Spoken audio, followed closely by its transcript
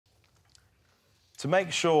To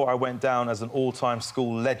make sure I went down as an all-time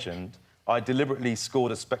school legend, I deliberately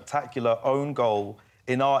scored a spectacular own goal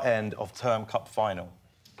in our end of term cup final.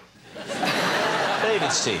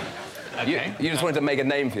 David's team. Okay. You just wanted to make a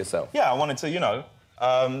name for yourself? Yeah, I wanted to, you know,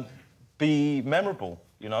 be memorable,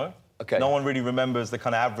 you know? OK. No one really remembers the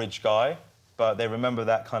kind of average guy, but they remember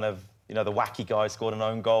that kind of, you know, the wacky guy scored an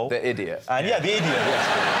own goal. The idiot. And, yeah, the idiot,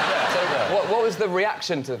 yes. So what was the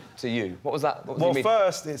reaction to you? What was that? What was Well,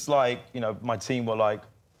 first, it's like, you know, my team were like,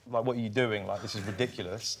 what are you doing? Like, this is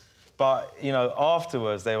ridiculous. But, you know,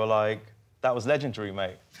 afterwards, they were like, that was legendary,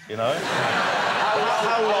 mate, you know?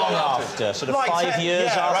 How long after? Sort of like 5 years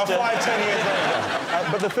after? Yeah, around 5, 10 years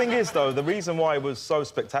later. But the thing is, though, the reason why it was so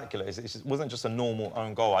spectacular is it wasn't just a normal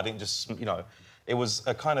own goal. I didn't just, you know, it was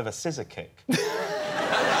a kind of a scissor kick.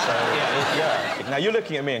 Yeah. Now, you're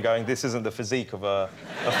looking at me and going, this isn't the physique of a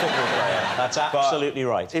football player. That's absolutely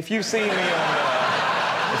right. If you see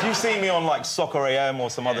me on, like, Soccer AM or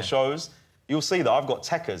some other shows, you'll see that I've got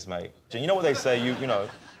techers, mate. You know what they say, you know,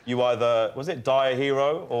 you either, was it die a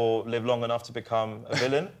hero or live long enough to become a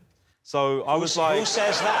villain? So I was like... Who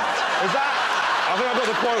says that? Is that... I think I got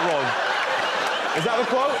the quote wrong. Is that the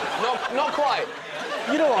quote? Not quite.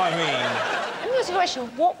 You know what I mean. Let me ask you a question.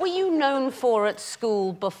 What were you known for at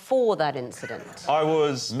school before that incident? I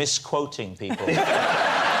was... Misquoting people.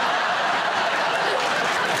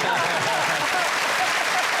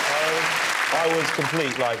 I was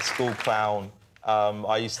complete, like, school clown.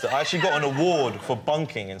 I actually got an award for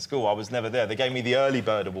bunking in school. I was never there. They gave me the early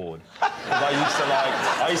bird award.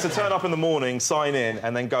 I used to turn up in the morning, sign in,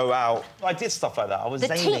 and then go out. I did stuff like that. I was the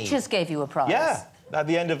zany. Teachers gave you a prize? Yeah, at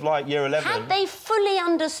the end of, like, year 11. Had they fully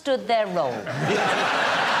understood their role?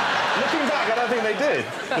 Looking back, I don't think they did,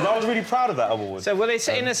 because I was really proud of that award. So, well, it's,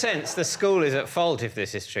 in a sense, the school is at fault if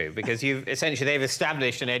this is true, because they've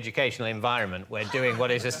established an educational environment where doing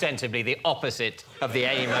what is ostensibly the opposite of the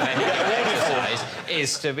aim of any exercise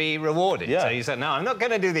is to be rewarded. Yeah. So you said, no, I'm not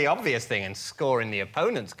going to do the obvious thing and score in the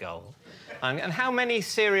opponent's goal. And how many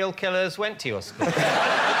serial killers went to your school?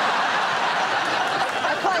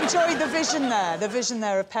 I quite enjoyed the vision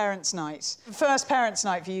there of Parents' Night. First Parents'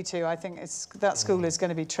 Night for you two, I think that school is going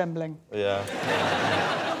to be trembling. Yeah.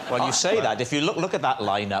 Well, you say that. If you look at that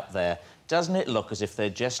lineup there, doesn't it look as if they're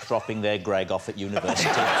just dropping their Greg off at university?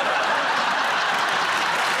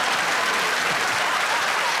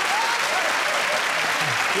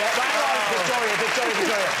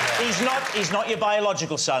 Victoria. He's not your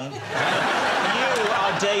biological son. You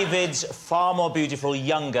are David's far more beautiful,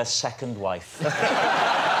 younger second wife.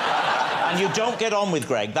 And you don't get on with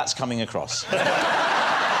Greg, that's coming across. So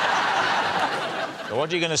what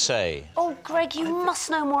are you going to say? Oh, Greg, you must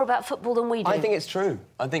know more about football than we do. I think it's true.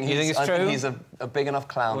 I think he's a big enough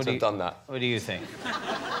clown to have done that. What do you think?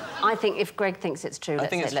 I think if Greg thinks it's true,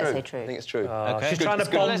 let's say true. I think it's true. OK. She's trying to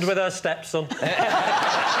bond with her stepson.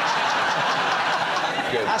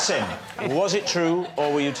 Asim, was it true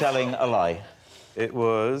or were you telling a lie? It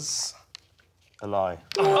was a lie.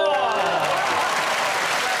 Oh!